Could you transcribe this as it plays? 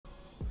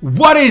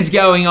What is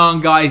going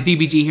on, guys?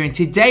 DBG here, and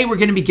today we're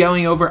going to be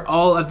going over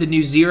all of the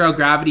new zero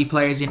gravity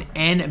players in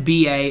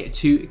NBA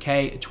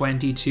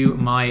 2K22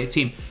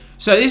 MyTEAM.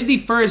 So this is the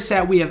first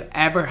set we have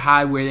ever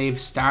had where they've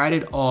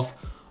started off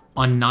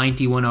on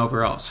 91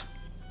 overalls.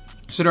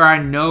 So there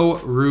are no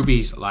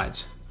rubies,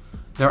 lads.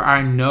 There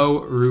are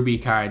no ruby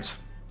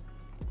cards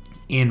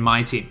in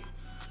MyTEAM.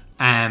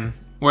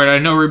 Where there are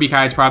no ruby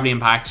cards probably in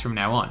packs from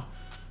now on.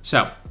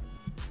 So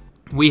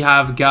we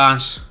have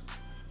got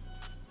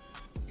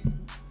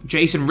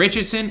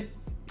Richardson,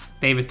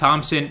 David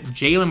Thompson,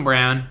 Jaylen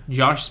Brown,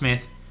 Josh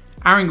Smith,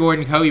 Aaron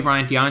Gordon, Kobe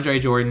Bryant, DeAndre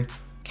Jordan,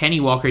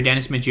 Kenny Walker,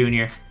 Dennis Smith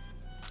Jr.,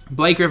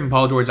 Blake Griffin,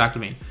 Paul George, Zach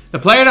Lavine. The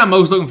player that I'm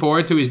most looking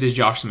forward to is this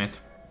Josh Smith.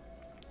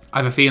 I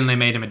have a feeling they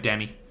made him a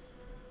demi.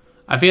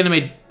 I feel they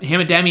made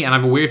him a demi, and I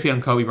have a weird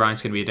feeling Kobe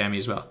Bryant's going to be a demi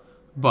as well.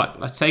 But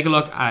let's take a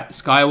look at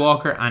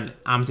Skywalker and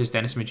Amethyst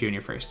Dennis Smith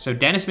Jr. first. So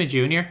Dennis Smith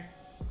Jr.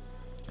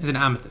 is an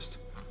Amethyst.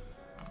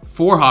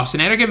 4 hops. So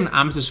now they're giving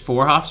Amethyst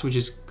 4 hops, which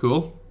is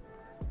cool.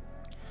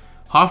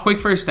 Half quick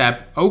first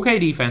step, okay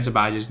defensive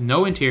badges,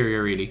 no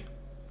interior really.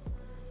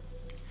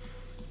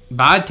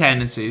 Bad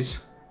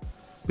tendencies.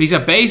 But he's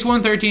got base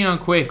 113 on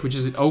quick, which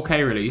is an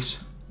okay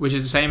release. Which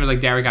is the same as like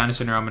Derek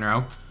Anderson or Roman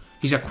Rowe.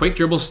 He's got quick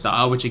dribble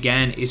style, which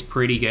again is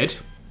pretty good.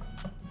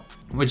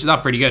 Which is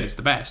not pretty good, it's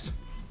the best.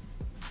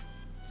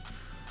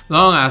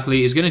 Long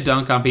athlete, is going to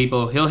dunk on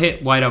people. He'll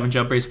hit wide open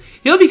jumpers.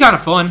 He'll be kind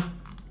of fun.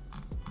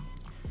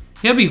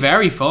 He'll be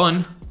very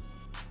fun.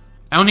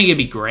 I don't think he'll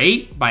be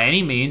great by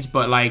any means,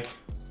 but like,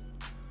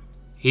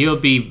 he'll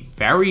be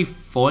very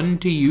fun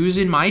to use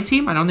in my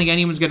team. I don't think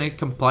anyone's going to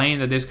complain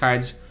that this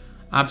card's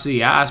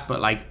absolutely ass,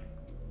 but like,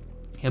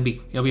 he'll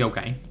be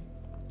okay.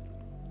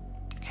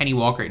 Kenny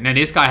Walker. Now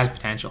this guy has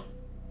potential.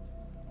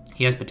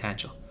 He has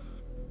potential.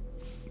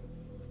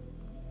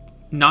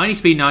 90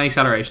 speed, 90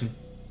 acceleration.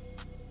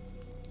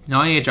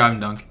 98 drive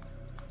and dunk.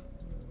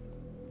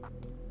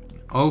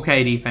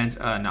 Okay defense.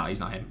 No, he's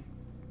not him.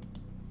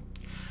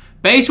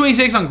 Base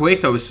 26 on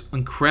quick though is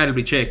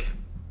incredibly chic.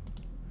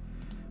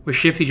 With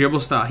shifty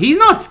dribble style. He's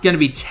not going to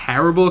be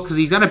terrible because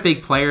he's got a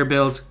big player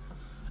build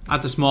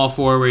at the small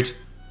forward.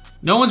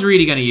 No one's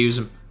really going to use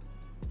him.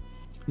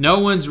 No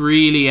one's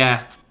really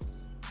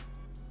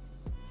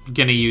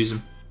going to use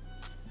him.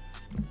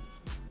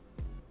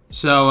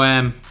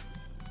 So,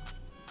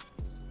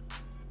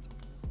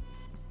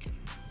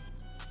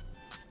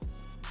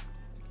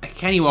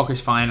 Kenny Walker's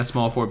fine at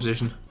small forward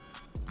position.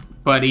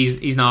 But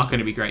he's not going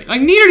to be great.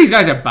 Like, neither of these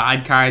guys are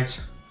bad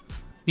cards.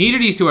 Neither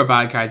of these two are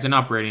bad cards. They're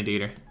not brilliant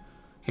either.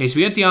 Okay, so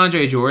we got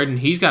DeAndre Jordan.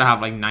 He's got to have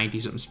like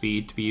 90-something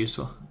speed to be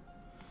useful.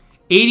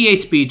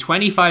 88 speed,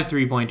 25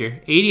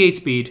 three-pointer, 88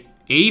 speed,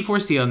 84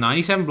 steal,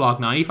 97 block,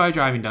 95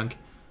 driving dunk.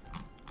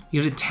 He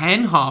was at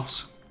 10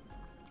 hops.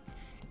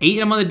 8 of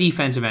them on the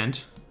defensive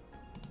end.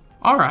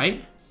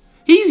 Alright.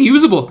 He's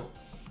usable.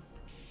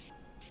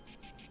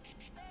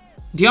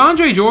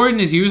 DeAndre Jordan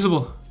is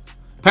usable.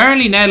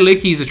 Apparently Ned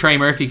Licky's a Trey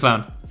Murphy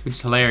clone, which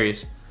is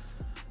hilarious.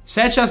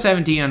 Set shot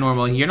 17 on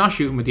normal. You're not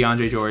shooting with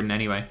DeAndre Jordan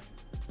anyway.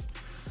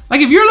 Like,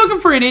 if you're looking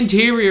for an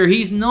interior,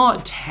 he's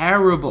not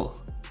terrible.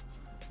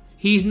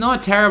 He's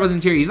not terrible as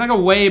interior. He's like a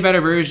way better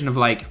version of,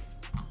 like...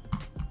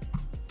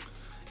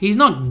 He's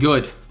not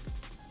good.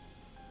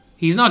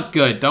 He's not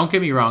good. Don't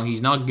get me wrong.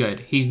 He's not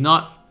good. He's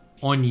not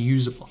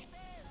unusable.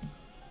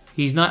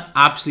 He's not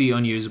absolutely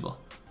unusable.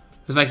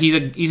 It's like, he's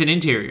an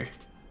interior.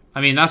 I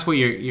mean, that's what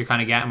you're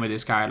kind of getting with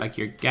this card. Like,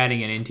 you're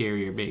getting an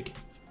interior big.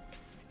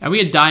 And we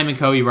had Diamond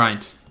Kobe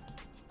Bryant.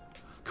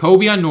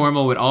 Kobe on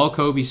normal with all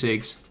Kobe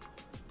SIGs.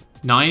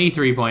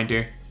 93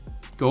 pointer,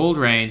 gold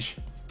range,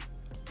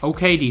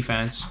 okay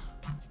defense.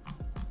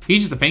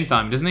 He's just a pink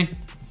diamond, isn't he?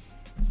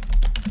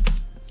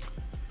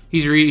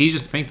 He's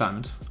just a pink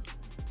diamond.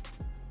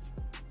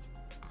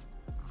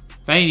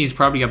 He's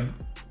probably got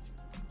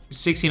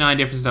 69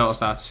 different total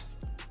stats.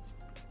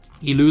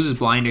 He loses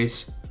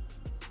blinders,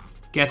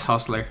 gets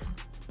hustler,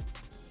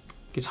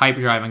 gets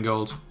hyperdrive and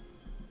gold.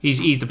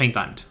 He's the pink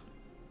diamond.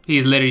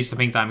 He's literally just the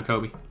pink diamond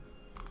Kobe.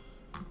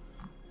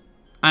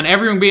 And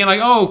everyone being like,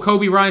 oh,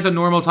 Kobe Bryant on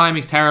normal timing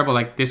is terrible.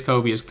 Like, this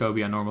Kobe is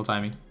Kobe on normal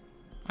timing.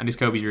 And this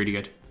Kobe's really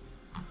good.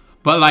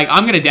 But, like,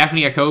 I'm going to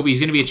definitely get Kobe.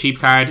 He's going to be a cheap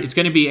card. It's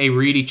going to be a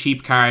really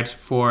cheap card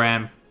for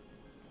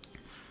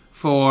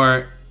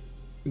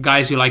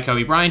guys who like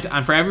Kobe Bryant.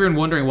 And for everyone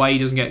wondering why he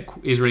doesn't get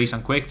his release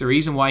on quick, the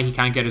reason why he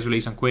can't get his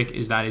release on quick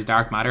is that his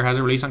Dark Matter has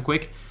a release on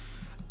quick.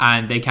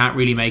 And they can't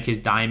really make his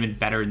Diamond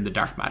better than the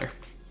Dark Matter,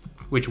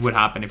 which would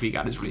happen if he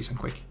got his release on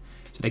quick.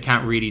 So they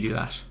can't really do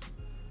that.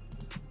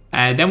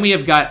 Then we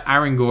have got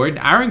Aaron Gordon.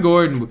 Aaron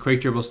Gordon with quick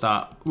dribble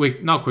style.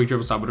 Not quick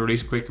dribble style, but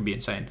release quick can be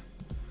insane.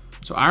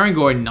 So Aaron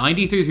Gordon,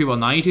 93 3-ball,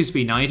 92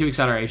 speed, 92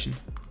 acceleration.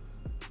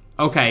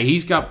 Okay,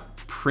 he's got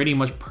pretty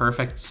much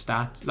perfect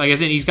stats. Like,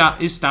 as in, his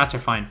stats are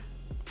fine.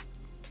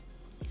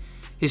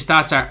 His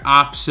stats are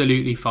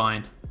absolutely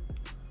fine.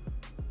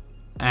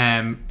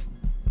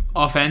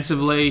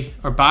 Offensively,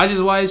 or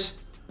badges-wise,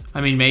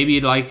 I mean, maybe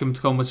you'd like him to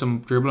come with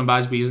some dribbling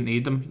badges, but he doesn't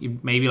need them. You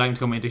maybe like him to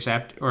come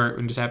intercept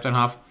on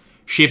half.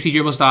 Shifty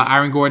dribble style,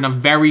 Aaron Gordon, I'm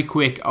very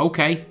quick.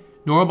 Okay,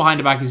 Normal behind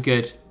the back is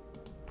good.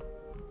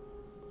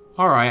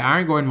 Alright,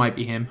 Aaron Gordon might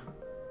be him.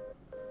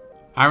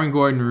 Aaron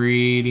Gordon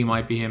really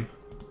might be him.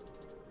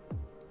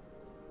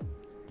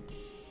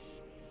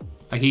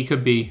 Like, he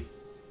could be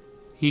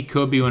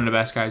one of the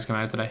best guys to come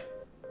out today.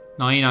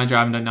 99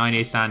 driving,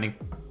 98 standing.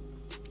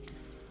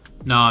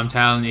 No, I'm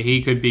telling you,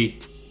 he could be.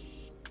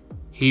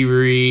 He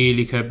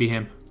really could be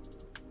him.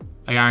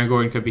 Like, Aaron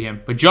Gordon could be him.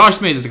 But Josh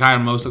Smith is the card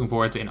I'm most looking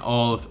forward to in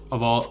out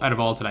of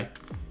all today.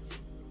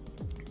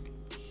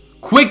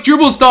 Quick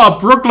dribble stop.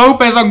 Brook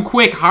Lopez on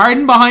quick.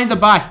 Harden behind the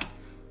back.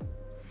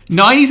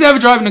 97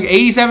 driving,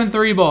 87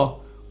 3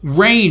 ball.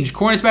 Range.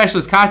 Corner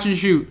specialist. Catch and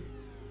shoot.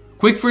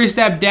 Quick first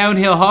step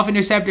downhill. Half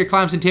interceptor.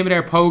 Clamps.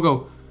 Intimidator.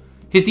 Pogo.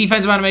 His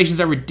defensive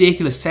animations are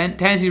ridiculous.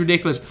 Tendency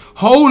ridiculous.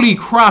 Holy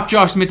crap.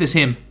 Josh Smith is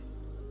him.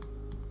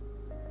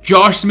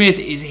 Josh Smith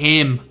is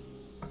him.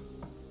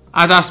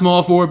 At that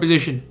small forward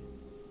position.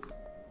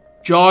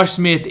 Josh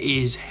Smith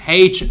is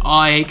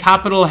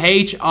capital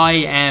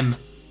H-I-M.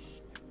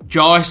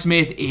 Josh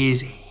Smith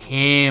is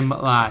him,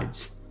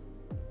 lads.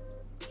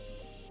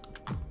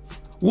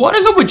 What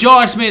is up with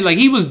Josh Smith? Like,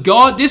 he was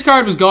God. This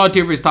card was God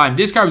tier for his time.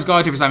 This card was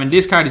God tier for his time. And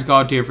this card is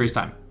God tier for his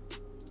time.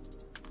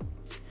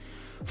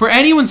 For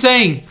anyone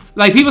saying,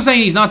 like, people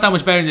saying he's not that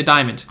much better than the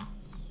diamond.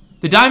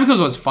 The diamond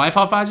comes with 5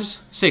 half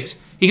badges?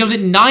 6. He comes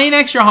with 9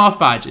 extra half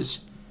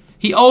badges.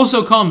 He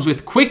also comes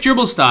with quick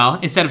dribble style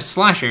instead of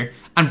slasher.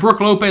 And Brook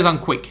Lopez on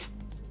quick.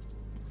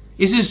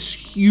 This is a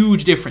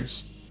huge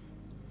difference.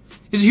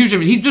 This is a huge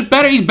difference. He's just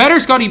better. He's better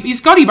Scotty. He's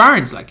Scotty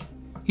Barnes, like.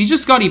 He's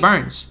just Scotty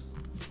Barnes.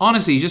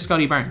 Honestly, he's just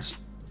Scotty Barnes.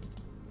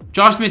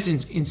 Josh Smith's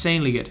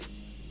insanely good.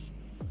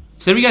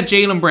 So then we got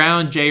Jaylen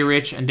Brown, Jay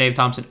Rich, and Dave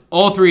Thompson.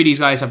 All 3 of these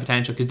guys have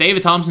potential because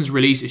David Thompson's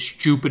release is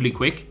stupidly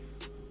quick.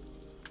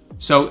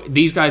 So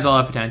these guys all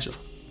have potential.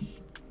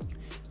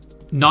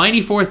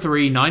 94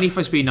 3,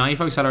 95 speed,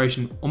 95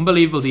 acceleration,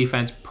 unbelievable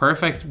defense,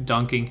 perfect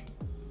dunking.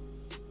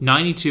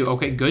 92,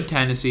 okay, good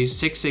tendencies.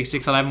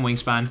 6'6", 6'11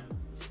 wingspan.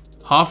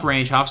 Half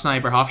range, half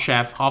sniper, half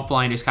chef, half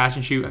blinders, catch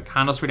and shoot,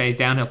 handles for days,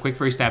 downhill, quick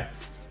first step.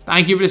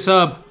 Thank you for the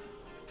sub.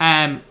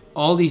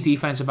 All these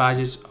defensive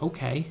badges,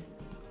 okay.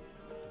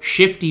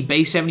 Shifty,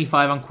 base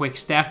 75 on quick,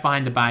 Steph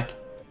behind the back.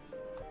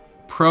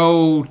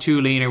 Pro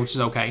 2 leaner, which is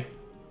okay.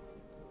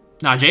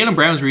 Nah, Jaylen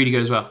Brown's really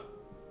good as well.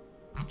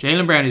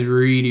 Jaylen Brown is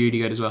really, really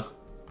good as well.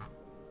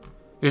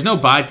 There's no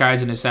bad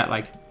cards in this set,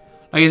 like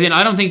as in,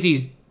 I don't think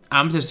these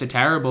amethysts are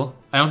terrible.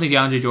 I don't think the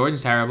Andre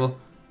Jordan's terrible.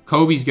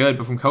 Kobe's good,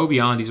 but from Kobe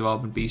on, these have all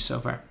been beasts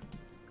so far.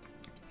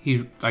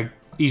 He's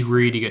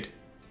really good.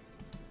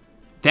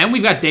 Then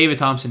we've got David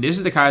Thompson. This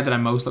is the card that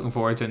I'm most looking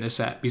forward to in this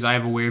set because I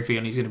have a weird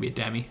feeling he's going to be a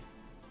demi.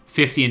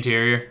 50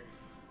 interior.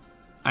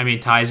 I mean,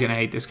 Ty's going to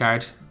hate this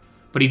card.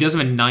 But he does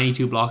have a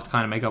 92 block to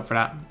kind of make up for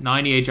that.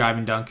 98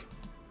 driving dunk.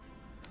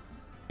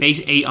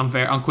 Base 8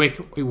 on quick.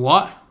 Wait,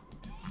 what?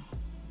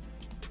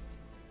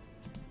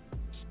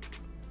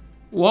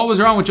 What was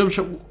wrong with jump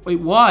shot? Wait,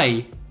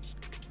 why?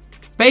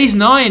 Base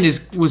 9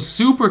 was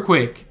super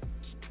quick.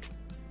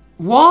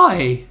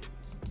 Why?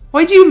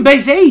 Why did you even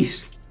base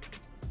 8?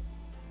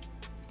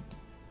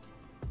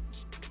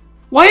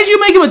 Why did you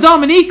make him a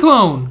Dominique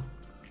clone?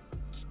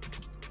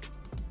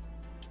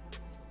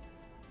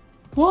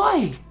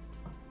 Why?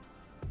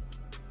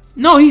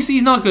 No, he's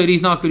not good.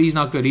 He's not good. He's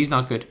not good. He's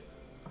not good.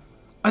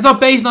 I thought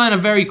base 9 are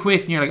very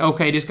quick, and you're like,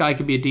 okay, this guy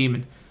could be a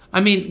demon. I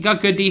mean,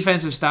 got good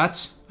defensive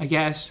stats, I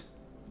guess.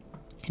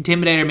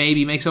 Intimidator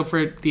maybe makes up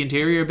for the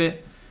interior a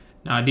bit.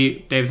 No,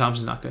 David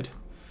Thompson's not good.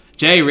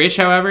 Jay Rich,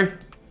 however,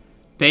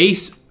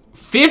 base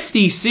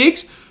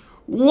 56.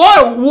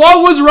 What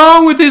was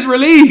wrong with his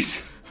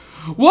release?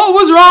 What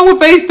was wrong with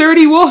base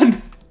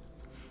 31?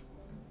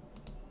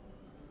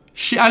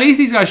 At least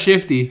he's got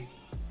shifty.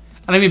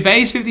 And I mean,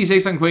 base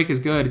 56 on quick is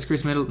good. It's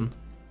Chris Middleton.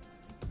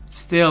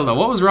 Still, though,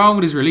 what was wrong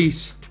with his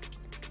release?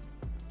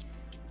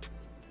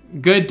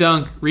 Good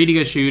dunk. Really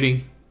good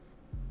shooting.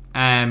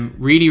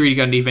 Really, really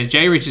good on defense.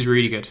 Jay Rich is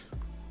really good.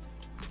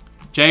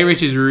 Jay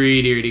Rich is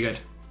really, really good.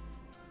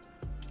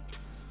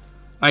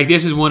 Like,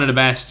 this is one of the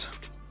best.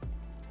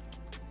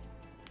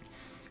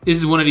 This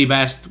is one of the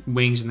best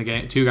wings in the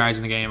game. 2 guys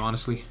in the game,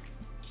 honestly.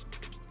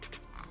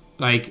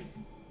 Like,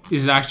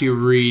 this is actually a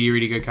really,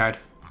 really good card.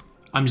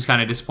 I'm just kind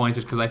of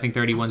disappointed because I think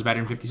 31's better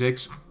than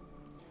 56.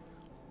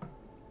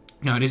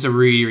 No, this is a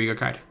really, really good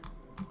card.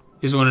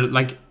 This is one of the,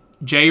 like,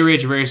 Jay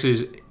Rich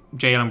versus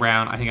Jaylen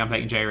Brown. I think I'm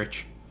taking Jay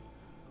Rich.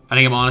 I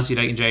think I'm honestly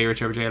taking Jay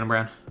Rich over Jaylen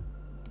Brown.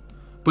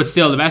 But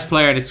still, the best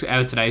player that's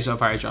out today so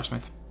far is Josh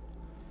Smith.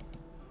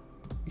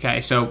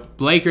 Okay, so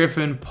Blake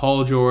Griffin,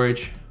 Paul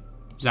George,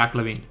 Zach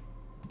LaVine.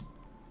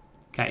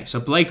 Okay, so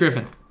Blake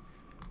Griffin.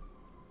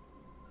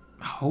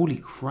 Holy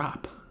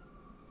crap.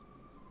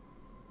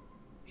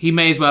 He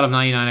may as well have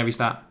 99 every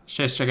stat.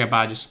 Let's check out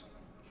badges.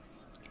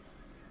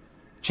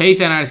 Chase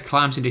and artist,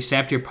 Clamps,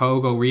 Interceptor,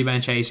 Pogo,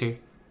 Rebound Chaser.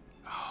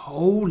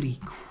 Holy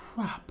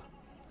crap.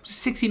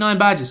 69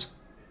 badges.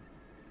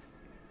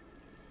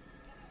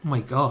 Oh my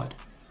god.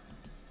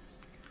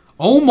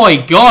 Oh my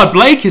god,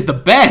 Blake is the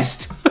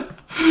best.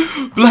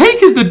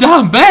 Blake is the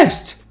damn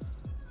best.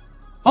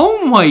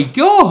 Oh my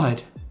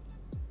god.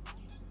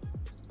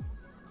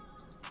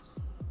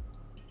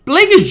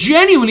 Blake is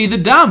genuinely the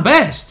damn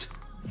best.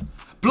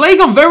 Blake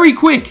on very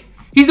quick.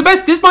 He's the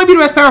best. This might be the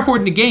best power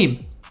forward in the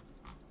game.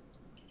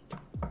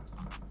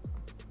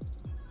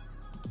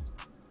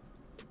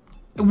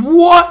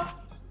 What?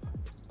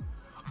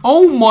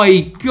 Oh my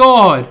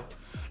god.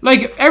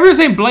 Like, everyone's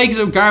saying Blake is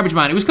a garbage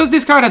man. It was because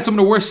this card had some of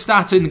the worst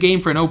stats in the game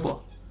for an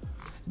opal.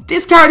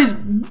 This card is...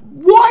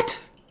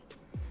 What?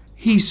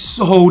 He's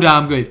so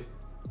damn good.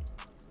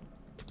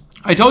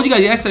 I told you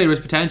guys yesterday there was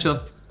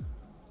potential.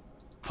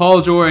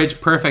 Paul George,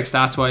 perfect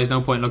stats-wise.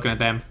 No point looking at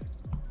them.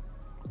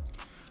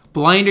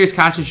 Blinders,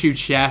 catch and shoot,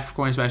 chef,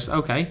 corner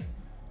specialist. Okay.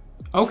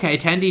 Okay,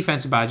 10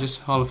 defensive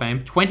badges. Hall of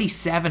Fame.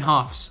 27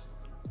 Hoffs.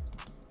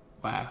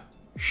 Wow.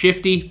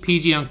 Shifty,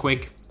 PG on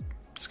quick.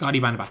 Scotty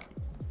behind the back.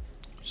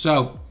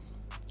 So,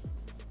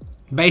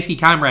 basically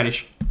Cam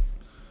Reddish.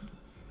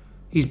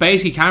 He's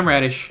basically Cam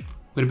Reddish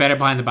with a better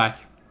behind the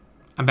back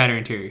and better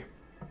interior.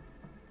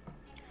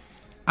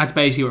 That's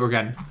basically what we're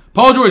getting.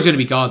 Paul George is going to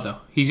be God, though.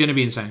 He's going to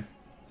be insane.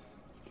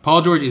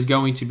 Paul George is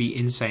going to be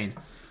insane.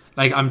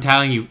 Like, I'm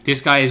telling you,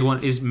 this guy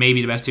is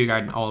maybe the best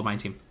 2-guard in all of my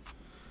team.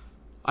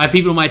 I have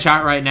people in my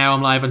chat right now.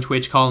 I'm live on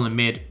Twitch calling him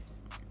mid.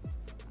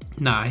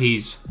 Nah, I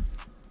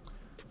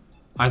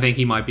think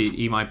he might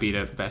be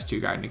the best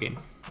 2-guard in the game.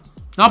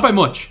 Not by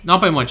much. Not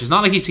by much. It's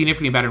not like he's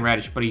significantly better than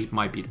Reddish, but he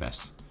might be the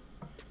best.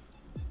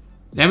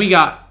 Then we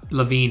got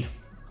Lavine.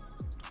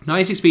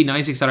 96 speed,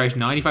 96 acceleration,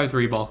 95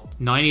 3 ball,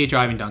 98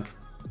 driving dunk.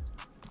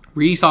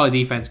 Really solid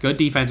defense. Good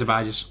defensive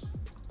badges.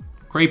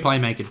 Great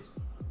playmaking.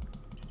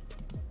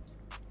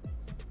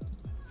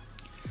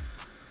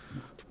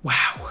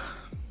 Wow.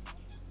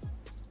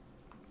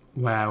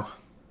 Wow.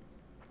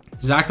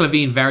 Zach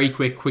Lavine, very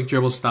quick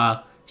dribble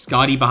style.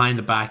 Scotty behind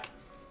the back.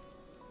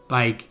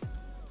 Like,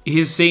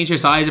 his signature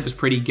size up is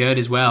pretty good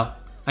as well.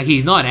 Like,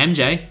 he's not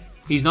MJ.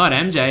 He's not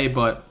MJ,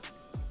 but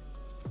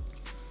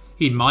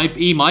he might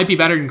be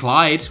better than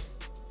Clyde.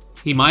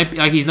 He might,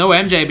 like, he's no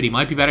MJ, but he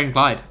might be better than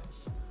Clyde.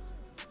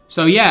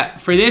 So yeah,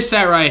 for this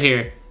set right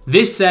here,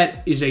 this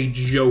set is a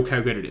joke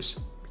how good it is.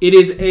 It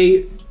is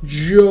a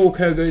joke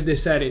how good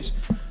this set is.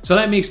 So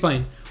let me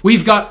explain.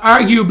 We've got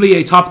arguably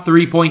a top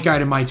 3 point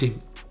guard in my team,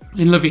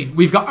 in Lavine.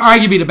 We've got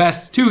arguably the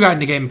best 2-guard in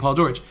the game in Paul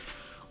George.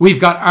 We've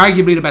got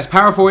arguably the best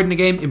power forward in the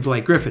game in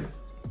Blake Griffin.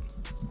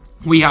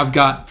 We have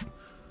got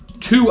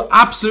 2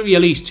 absolutely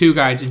elite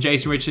 2-guards in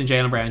Jason Richardson and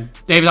Jaylen Brown.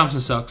 David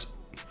Thompson sucks.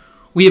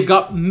 We have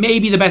got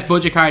maybe the best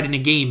budget card in the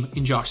game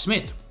in Josh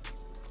Smith.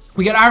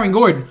 We got Aaron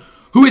Gordon,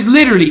 who is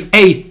literally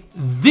a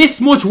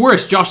this much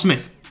worse Josh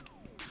Smith.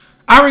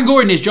 Aaron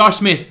Gordon is Josh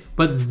Smith,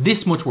 but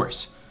this much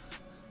worse.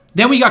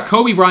 Then we got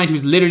Kobe Bryant,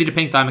 who's literally the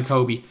pink diamond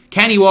Kobe.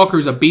 Kenny Walker,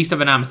 who's a beast of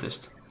an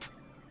amethyst.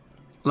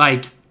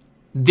 Like,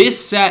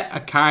 this set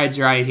of cards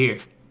right here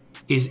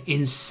is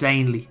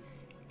insanely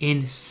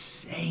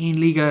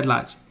good,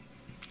 lads.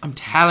 I'm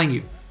telling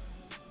you.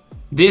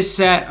 This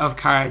set of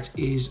cards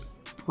is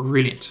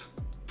brilliant.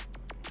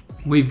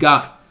 We have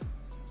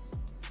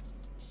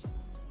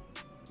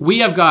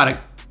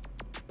got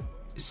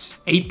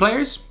 8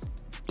 players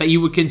that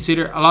you would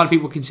consider, a lot of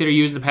people consider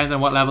using, depending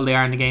on what level they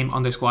are in the game,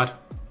 on their squad.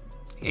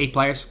 8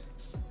 players.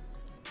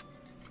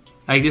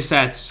 Like, this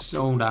set's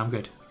so damn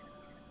good.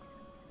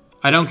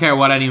 I don't care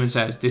what anyone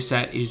says. This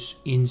set is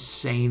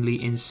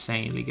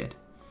insanely good.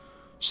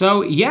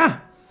 So, yeah.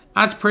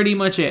 That's pretty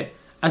much it.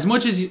 As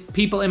much as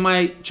people in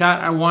my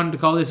chat are wanting to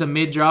call this a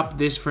mid-drop,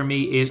 this for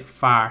me is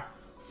far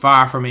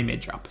from a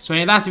mid-drop. So,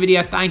 anyway, that's the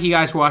video. Thank you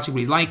guys for watching.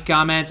 Please like,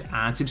 comment,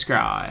 and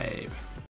subscribe.